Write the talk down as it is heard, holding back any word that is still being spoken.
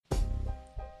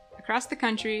Across the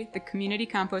country, the community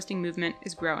composting movement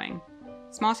is growing.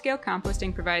 Small-scale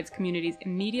composting provides communities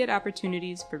immediate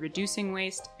opportunities for reducing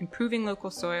waste, improving local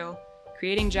soil,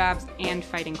 creating jobs, and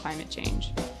fighting climate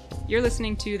change. You're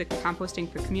listening to the Composting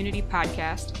for Community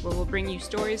podcast, where we'll bring you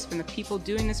stories from the people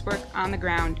doing this work on the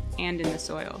ground and in the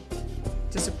soil.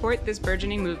 To support this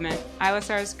burgeoning movement,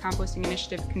 ILSR's Composting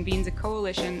Initiative convenes a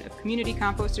coalition of community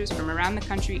composters from around the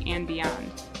country and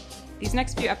beyond. These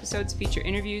next few episodes feature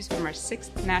interviews from our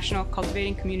 6th National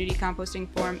Cultivating Community Composting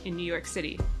Forum in New York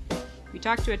City. We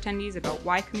talk to attendees about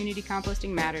why community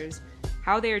composting matters,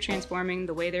 how they are transforming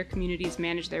the way their communities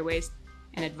manage their waste,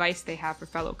 and advice they have for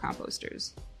fellow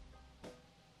composters.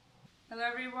 Hello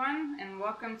everyone, and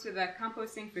welcome to the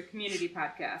Composting for Community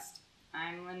podcast.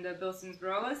 I'm Linda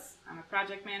Bilsons-Brolis. I'm a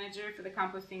project manager for the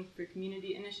Composting for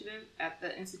Community initiative at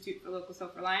the Institute for Local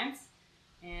Self-Reliance,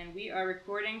 and we are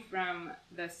recording from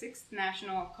the 6th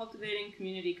National Cultivating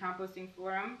Community Composting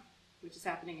Forum, which is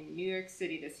happening in New York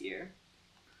City this year.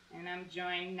 And I'm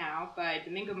joined now by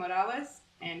Domingo Morales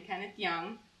and Kenneth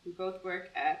Young, who both work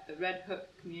at the Red Hook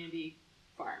Community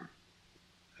Farm.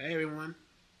 Hey everyone.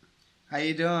 How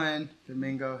you doing?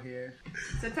 Domingo here.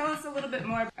 So tell us a little bit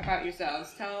more about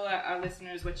yourselves. Tell our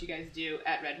listeners what you guys do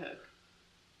at Red Hook.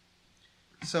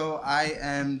 So I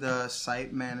am the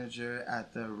site manager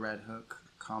at the Red Hook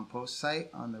compost site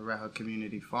on the Red Hook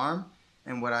Community Farm.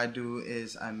 And what I do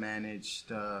is I manage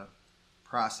the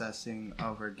processing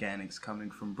of organics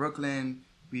coming from Brooklyn.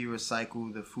 We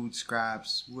recycle the food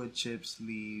scraps, wood chips,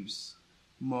 leaves,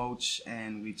 mulch,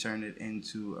 and we turn it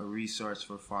into a resource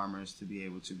for farmers to be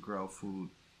able to grow food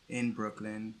in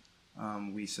Brooklyn.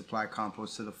 We supply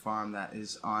compost to the farm that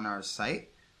is on our site,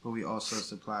 but we also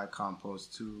supply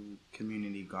compost to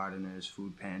community gardeners,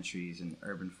 food pantries, and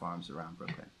urban farms around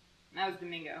Brooklyn. That was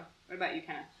Domingo. What about you,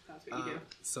 Kenneth? Tell us what you do.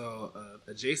 So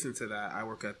adjacent to that, I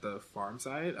work at the farm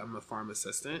side. I'm a farm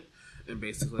assistant, and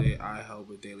basically I help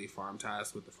with daily farm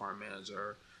tasks with the farm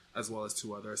manager, as well as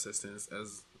 2 other assistants.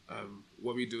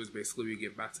 What we do is basically we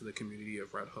give back to the community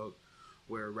of Red Hook,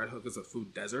 where Red Hook is a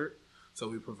food desert. So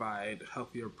we provide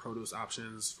healthier produce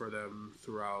options for them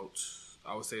throughout,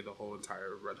 I would say, the whole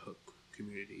entire Red Hook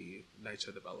community,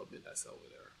 NYCHA development that's over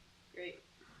there. Great.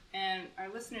 And our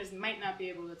listeners might not be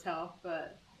able to tell,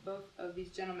 but both of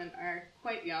these gentlemen are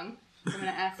quite young. So I'm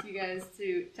going to ask you guys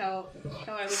to tell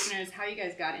our listeners how you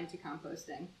guys got into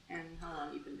composting and how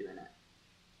long you've been doing it.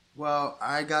 Well,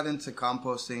 I got into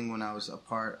composting when I was a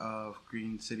part of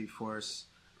Green City Force,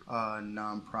 a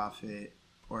nonprofit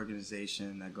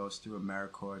organization that goes through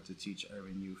AmeriCorps to teach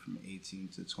urban youth from 18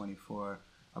 to 24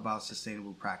 about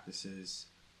sustainable practices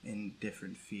in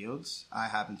different fields. I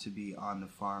happened to be on the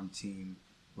farm team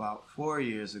about 4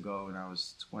 years ago when I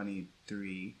was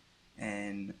 23,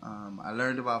 and I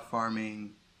learned about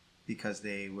farming because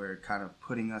they were kind of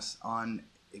putting us on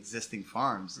existing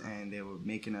farms and they were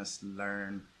making us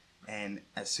learn. And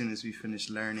as soon as we finished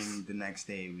learning, the next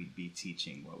day we'd be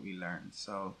teaching what we learned.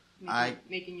 So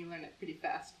making you learn it pretty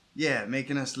fast. Yeah,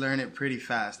 making us learn it pretty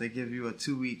fast. They give you a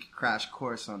 2-week crash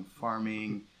course on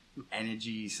farming,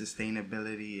 energy,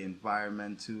 sustainability,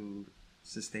 environmental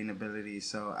sustainability.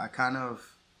 So I kind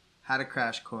of had a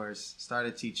crash course,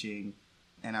 started teaching,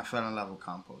 and I fell in love with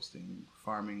composting.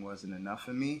 Farming wasn't enough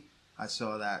for me. I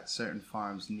saw that certain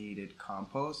farms needed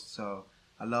compost, so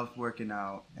I loved working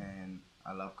out and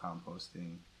I love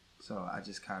composting, so I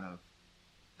just kind of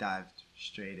dived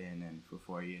straight in, and for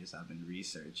 4 years I've been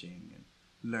researching and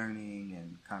learning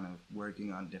and kind of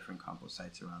working on different compost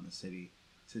sites around the city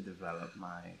to develop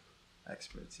my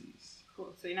expertise.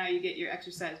 Cool. So now you get your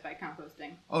exercise by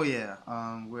composting. Oh yeah,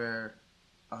 we're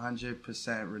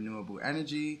 100% renewable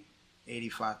energy.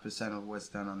 85% of what's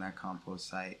done on that compost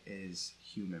site is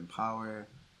human power.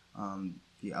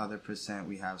 The other percent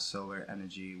we have solar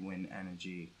energy, wind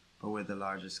energy. But we're the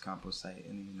largest compost site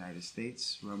in the United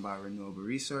States, run by renewable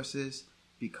resources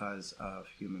because of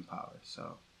human power.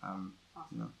 So,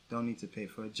 awesome. Don't need to pay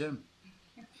for a gym.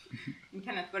 And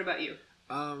Kenneth, what about you?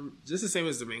 Just the same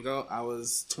as Domingo. I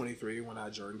was 23 when I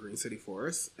joined Green City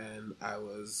Forest, and I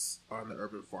was on the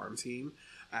urban farm team.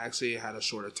 I actually had a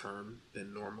shorter term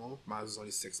than normal. Mine was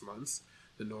only 6 months.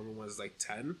 The normal was like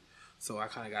 10. So I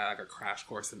kind of got like a crash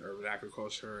course in urban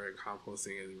agriculture and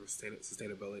composting and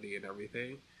sustainability and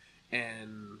everything.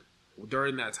 And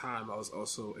during that time, I was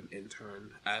also an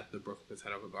intern at the Brooklyn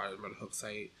Botanical Garden Red Hook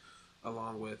site,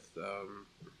 along with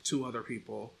 2 other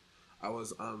people. I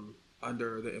was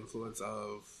under the influence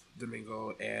of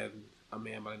Domingo and a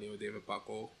man by the name of David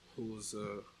Buckle, who was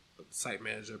a site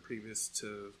manager previous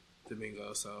to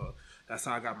Domingo. So that's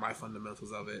how I got my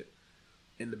fundamentals of it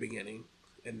in the beginning.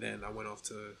 And then I went off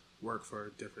to work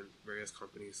for different various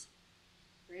companies.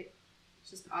 Great. It's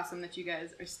just awesome that you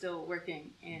guys are still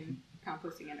working in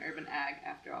composting and urban ag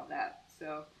after all that.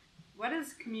 So what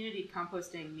does community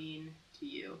composting mean to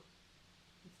you?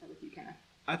 Let's start with you, Kenneth.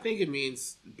 I think it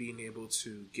means being able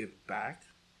to give back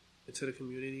to the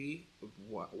community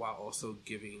while also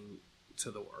giving to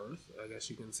the earth, I guess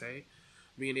you can say.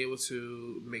 Being able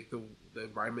to make the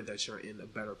environment that you're in a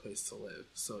better place to live.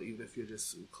 So even if you're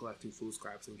just collecting food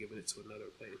scraps and giving it to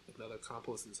another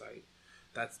composting site,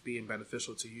 that's being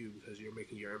beneficial to you because you're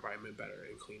making your environment better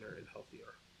and cleaner and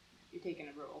healthier. You're taking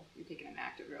a role. You're taking an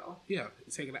active role. Yeah,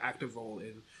 taking an active role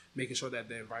in making sure that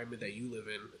the environment that you live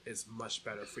in is much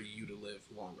better for you to live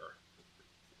longer.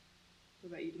 What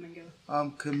about you,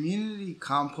 Domingo? Community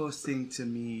composting to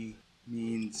me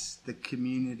means the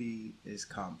community is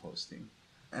composting.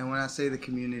 And when I say the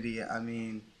community, I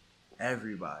mean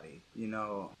everybody. You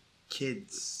know,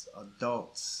 kids,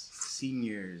 adults,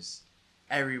 seniors,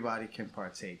 everybody can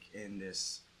partake in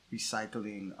this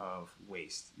recycling of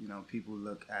waste. You know, people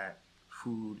look at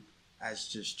food as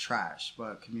just trash,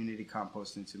 but community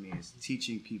composting to me is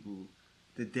teaching people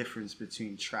the difference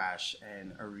between trash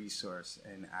and a resource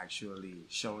and actually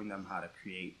showing them how to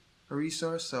create a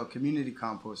resource. So community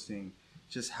composting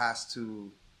just has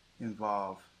to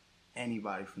involve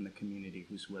anybody from the community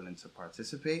who's willing to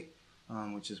participate,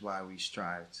 which is why we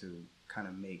strive to kind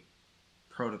of make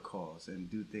protocols and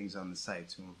do things on the site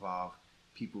to involve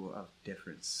people of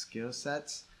different skill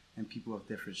sets and people of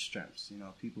different strengths. You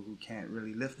know, people who can't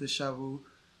really lift the shovel,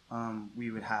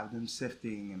 we would have them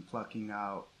sifting and plucking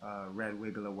out red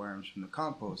wiggler worms from the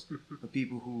compost. But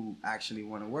people who actually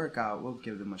want to work out, we'll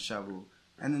give them a shovel.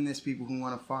 And then there's people who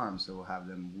want to farm, so we'll have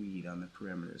them weed on the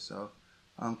perimeter. So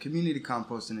community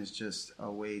composting is just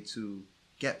a way to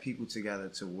get people together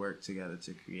to work together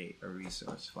to create a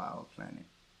resource for our planet.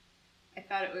 I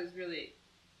thought it was really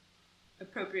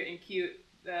appropriate and cute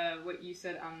what you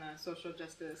said on the social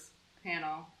justice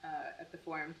panel at the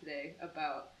forum today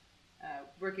about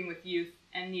working with youth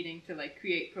and needing to like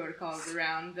create protocols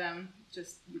around them,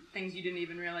 just things you didn't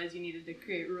even realize you needed to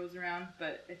create rules around,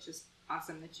 but it's just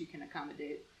awesome that you can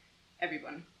accommodate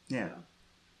everyone. Yeah. So,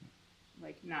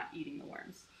 like not eating the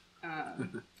worms.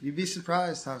 You'd be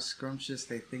surprised how scrumptious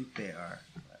they think they are.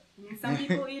 I mean, some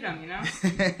people eat them, you know?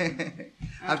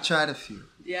 I've tried a few.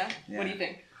 Yeah? What do you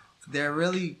think?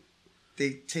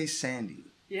 They taste sandy.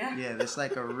 Yeah? Yeah, there's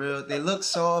like they look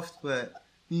soft, but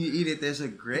when you eat it, there's a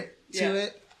grit to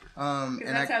it. And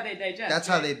that's how they digest. That's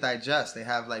how they digest. They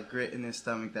have like grit in their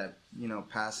stomach that, you know,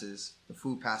 the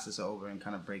food passes over and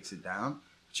kind of breaks it down.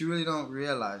 But you really don't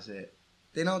realize it.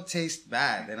 They don't taste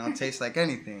bad. They don't taste like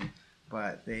anything,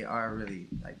 but they are really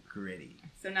like gritty.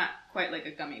 So not quite like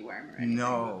a gummy worm or anything.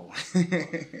 No.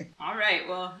 All right.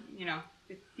 Well, you know,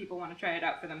 if people want to try it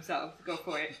out for themselves, go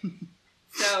for it.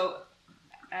 So,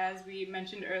 as we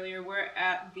mentioned earlier, we're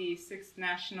at the 6th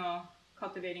National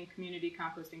Cultivating Community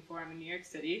Composting Forum in New York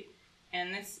City,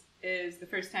 and this is the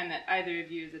first time that either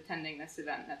of you is attending this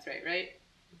event. That's right?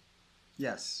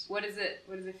 Yes. What does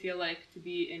it feel like to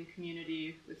be in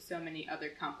community with so many other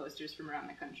composters from around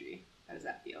the country? How does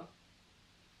that feel?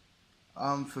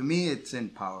 For me, it's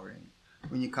empowering.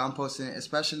 When you compost it,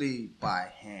 especially by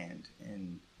hand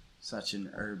in such an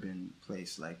urban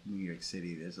place like New York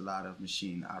City, there's a lot of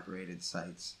machine-operated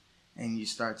sites, and you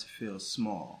start to feel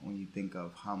small when you think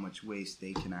of how much waste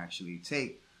they can actually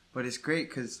take. But it's great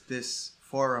because this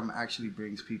forum actually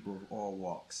brings people of all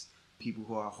walks. People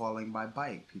who are hauling by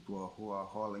bike, people who are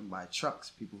hauling by trucks,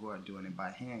 people who are doing it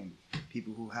by hand,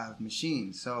 people who have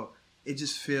machines. So it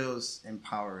just feels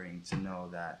empowering to know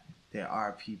that there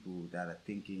are people that are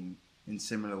thinking in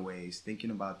similar ways, thinking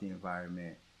about the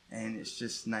environment. And it's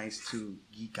just nice to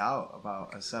geek out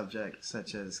about a subject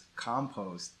such as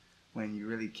compost when you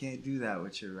really can't do that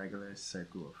with your regular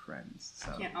circle of friends.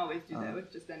 So, you can't always do that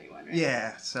with just anyone, right?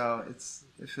 Yeah, so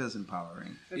it feels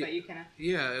empowering. What about you, Kenneth?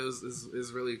 Yeah, it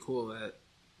was really cool that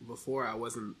before I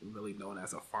wasn't really known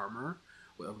as a farmer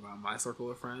around my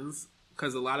circle of friends,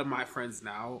 because a lot of my friends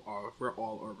now we're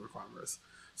all urban farmers.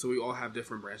 So we all have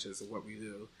different branches of what we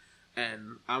do.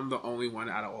 And I'm the only one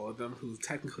out of all of them who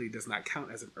technically does not count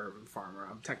as an urban farmer.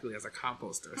 I'm technically as a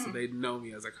composter. So they know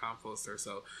me as a composter.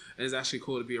 So it's actually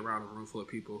cool to be around a room full of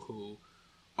people who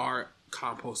are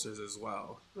composters as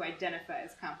well. Who identify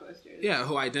as composters. Yeah,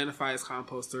 who identify as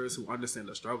composters, who understand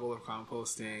the struggle of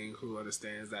composting, who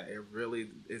understands that it really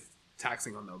is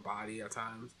taxing on their body at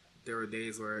times. There were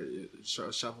days where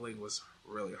shoveling was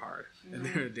really hard. Mm-hmm. And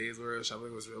there are days where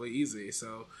shoveling was really easy.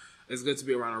 So it's good to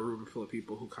be around a room full of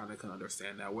people who kind of can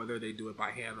understand that, whether they do it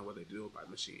by hand or whether they do it by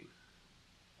machine.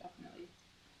 Definitely.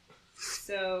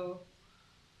 So,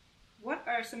 what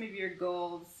are some of your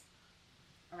goals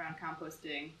around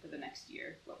composting for the next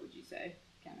year, what would you say,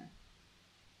 Kenna?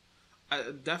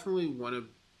 I definitely want to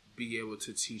be able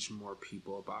to teach more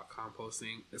people about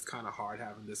composting. It's kind of hard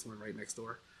having this one right next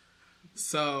door.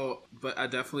 So, but I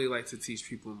definitely like to teach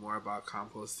people more about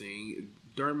composting.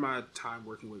 During my time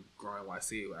working with Grow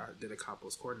NYC, where I did a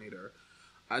compost coordinator,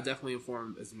 I definitely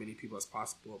informed as many people as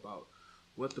possible about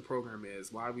what the program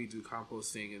is, why we do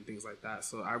composting, and things like that.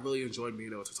 So I really enjoyed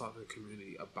being able to talk to the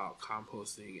community about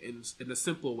composting in a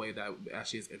simple way that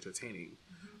actually is entertaining.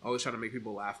 I always try to make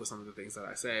people laugh with some of the things that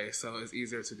I say, so it's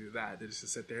easier to do that than just to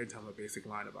sit there and tell them a basic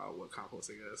line about what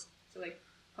composting is. So like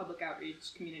public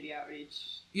outreach, community outreach.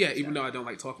 Yeah, even though I don't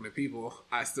like talking to people,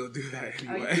 I still do that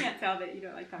anyway. Oh, you can't tell that you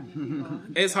don't like talking to people.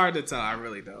 It's hard to tell, I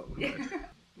really don't.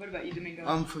 What about you,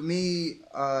 Domingo? For me,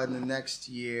 in the next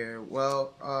year,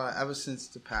 well, ever since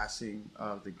the passing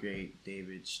of the great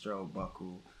David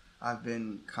Stroh-Buckle, I've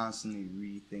been constantly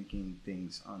rethinking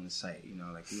things on the site. You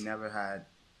know, like we never had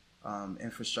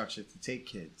infrastructure to take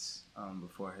kids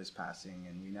before his passing,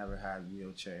 and we never had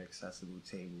wheelchair accessible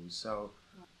tables. So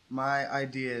my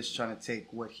idea is trying to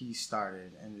take what he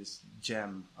started and this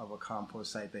gem of a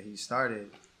compost site that he started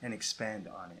and expand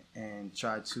on it and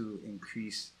try to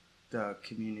increase the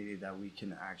community that we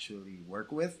can actually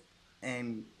work with,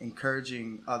 and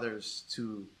encouraging others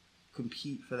to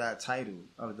compete for that title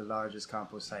of the largest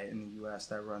compost site in the U.S.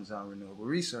 that runs on renewable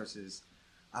resources.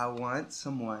 I want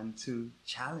someone to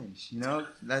challenge,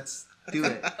 let's do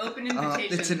it. Open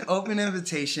invitation. It's an open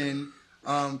invitation.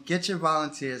 Get your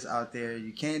volunteers out there.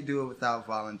 You can't do it without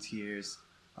volunteers.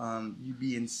 You'd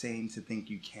be insane to think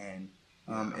you can.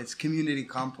 It's community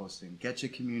composting. Get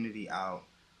your community out.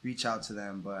 Reach out to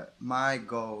them. But my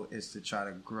goal is to try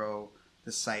to grow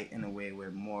the site in a way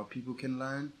where more people can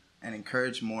learn and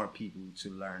encourage more people to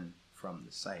learn from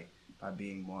the site by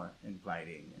being more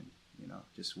inviting and,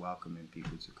 just welcoming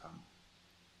people to come.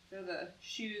 So the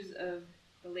shoes of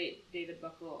the late David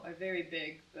Buckle are very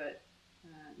big, but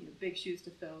big shoes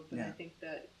to fill. But Yeah. I think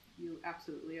that you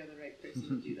absolutely are the right person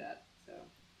to do that. So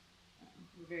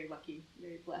we're very lucky,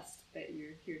 very blessed that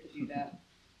you're here to do that.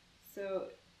 So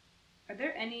are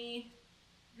there any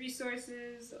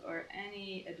resources or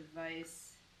any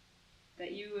advice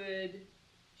that you would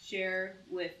share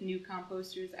with new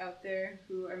composters out there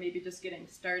who are maybe just getting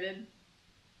started?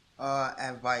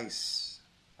 Advice.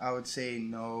 I would say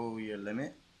know your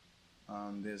limit.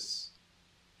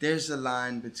 There's a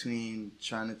line between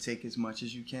trying to take as much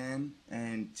as you can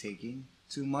and taking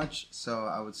too much. So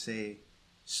I would say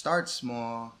start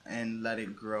small and let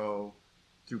it grow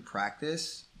through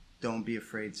practice. Don't be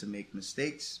afraid to make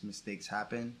mistakes. Mistakes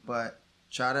happen. But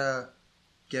try to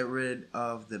get rid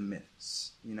of the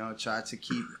myths. Try to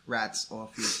keep rats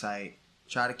off your site.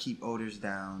 Try to keep odors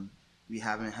down. We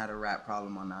haven't had a rat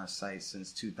problem on our site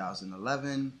since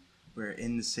 2011. We're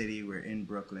in the city. We're in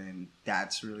Brooklyn.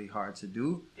 That's really hard to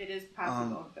do. It is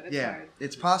possible, but it's hard.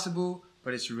 It's possible,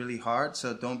 but it's really hard.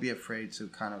 So don't be afraid to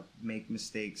kind of make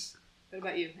mistakes. What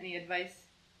about you? Any advice?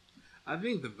 I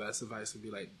think the best advice would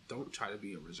be don't try to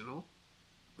be original,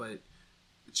 but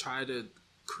try to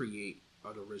create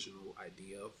an original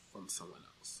idea from someone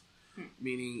else.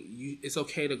 Meaning, it's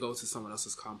okay to go to someone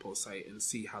else's compost site and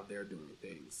see how they're doing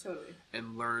things. Totally.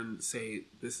 And learn, say,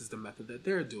 this is the method that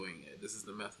they're doing it. This is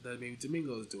the method that maybe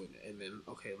Domingo is doing it. And then,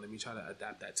 okay, let me try to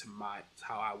adapt that to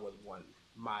how I would want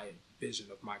my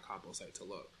vision of my compost site to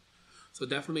look. So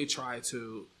definitely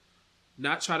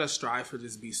not try to strive for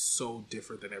this to be so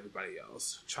different than everybody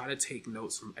else. Try to take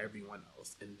notes from everyone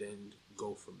else and then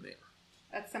go from there.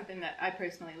 That's something that I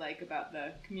personally like about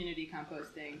the community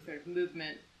composting sort of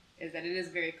movement, is that it is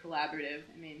very collaborative.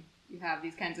 I mean, you have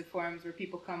these kinds of forums where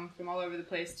people come from all over the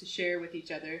place to share with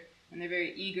each other, and they're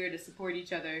very eager to support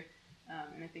each other,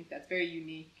 and I think that's very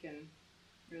unique and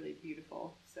really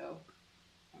beautiful. So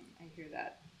I hear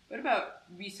that. What about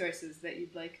resources that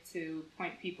you'd like to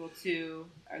point people to,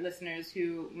 our listeners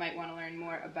who might want to learn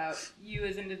more about you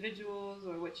as individuals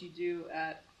or what you do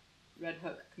at Red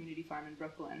Hook Community Farm in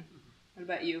Brooklyn? What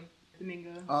about you,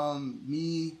 Domingo?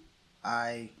 Me,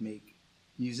 I make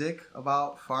music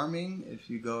about farming. If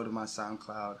you go to my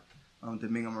SoundCloud,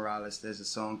 Domingo Morales, there's a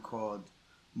song called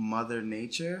Mother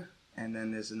Nature, and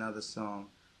then there's another song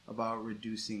about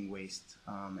reducing waste,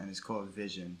 and it's called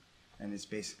Vision. And it's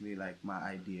basically like my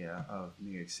idea of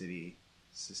New York City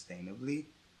sustainably,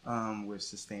 with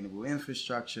sustainable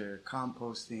infrastructure,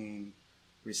 composting,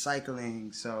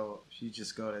 recycling. So if you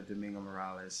just go to Domingo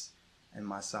Morales and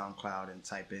my SoundCloud and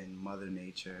type in Mother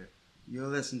Nature, you'll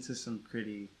listen to some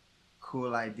pretty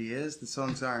cool ideas. The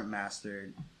songs aren't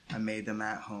mastered. I made them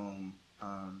at home,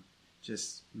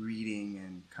 just reading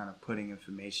and kind of putting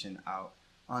information out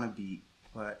on a beat.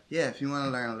 But yeah, if you want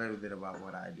to learn a little bit about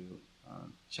what I do,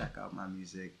 check out my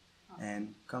music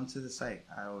and come to the site.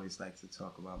 I always like to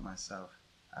talk about myself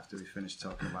after we finish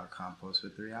talking about compost for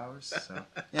 3 hours. So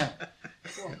yeah.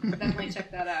 Cool. Definitely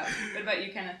check that out. What about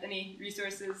you, Kenneth? Any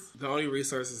resources? The only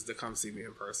resource is to come see me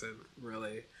in person,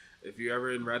 really. If you're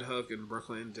ever in Red Hook in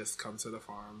Brooklyn, just come to the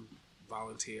farm,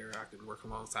 volunteer. I can work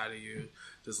alongside of you.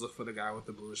 Just look for the guy with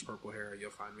the bluish purple hair.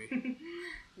 You'll find me.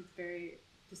 It's very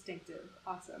distinctive.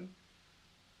 Awesome.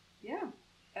 Yeah.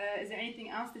 Is there anything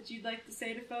else that you'd like to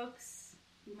say to folks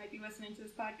who might be listening to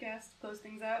this podcast? Close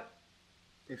things out?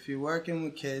 If you're working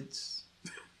with kids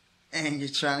and you're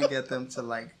trying to get them to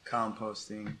like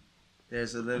composting,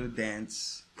 there's a little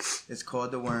dance. It's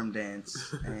called the worm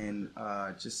dance. And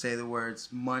just say the words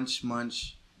munch,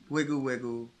 munch, wiggle,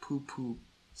 wiggle, poop, poop,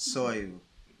 soil.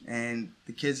 And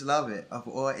the kids love it, of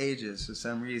all ages. For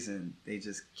some reason, they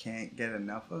just can't get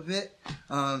enough of it.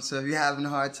 So if you're having a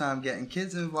hard time getting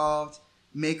kids involved,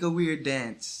 make a weird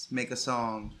dance, make a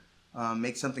song,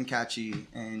 make something catchy,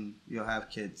 and you'll have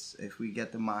kids. If we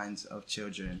get the minds of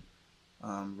children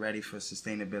ready for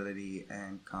sustainability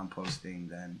and composting,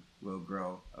 then we'll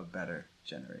grow a better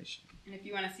generation. And if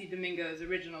you want to see Domingo's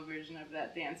original version of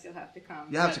that dance, you'll have to come.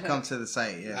 You have to come to the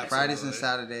site, yeah. Absolutely. Fridays and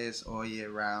Saturdays all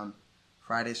year round.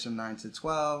 Fridays from 9 to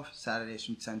 12, Saturdays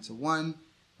from 10 to 1.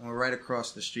 And we're right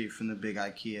across the street from the big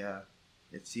IKEA.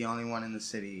 It's the only one in the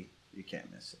city. You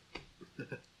can't miss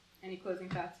it. Any closing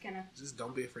thoughts, Kenneth? Just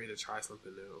don't be afraid to try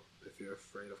something new. If you're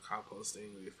afraid of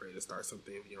composting, or you're afraid to start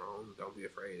something of your own, don't be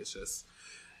afraid.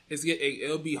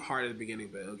 It'll be hard at the beginning,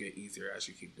 but it'll get easier as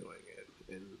you keep doing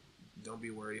it. And don't be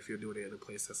worried if you're doing it in a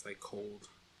place that's like cold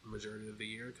the majority of the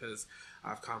year, because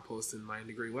I've composted in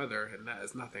 9-degree weather, and that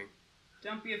is nothing.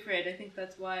 Don't be afraid. I think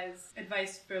that's wise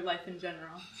advice for life in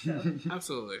general. So.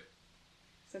 Absolutely.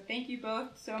 So thank you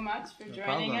both so much for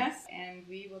joining us, and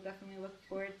we will definitely look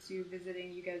forward to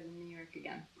visiting you guys in New York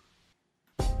again.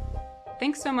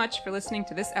 Thanks so much for listening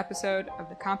to this episode of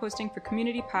the Composting for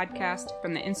Community podcast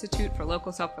from the Institute for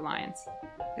Local Self-Reliance.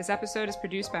 This episode is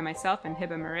produced by myself and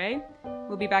Hiba Murray.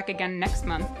 We'll be back again next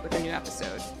month with a new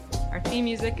episode. Our theme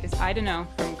music is I Dunno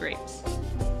from Grapes.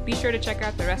 Be sure to check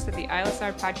out the rest of the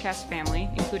ILSR podcast family,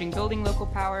 including Building Local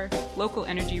Power, Local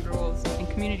Energy Rules, and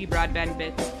Community Broadband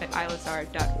Bits at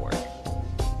ilsr.org.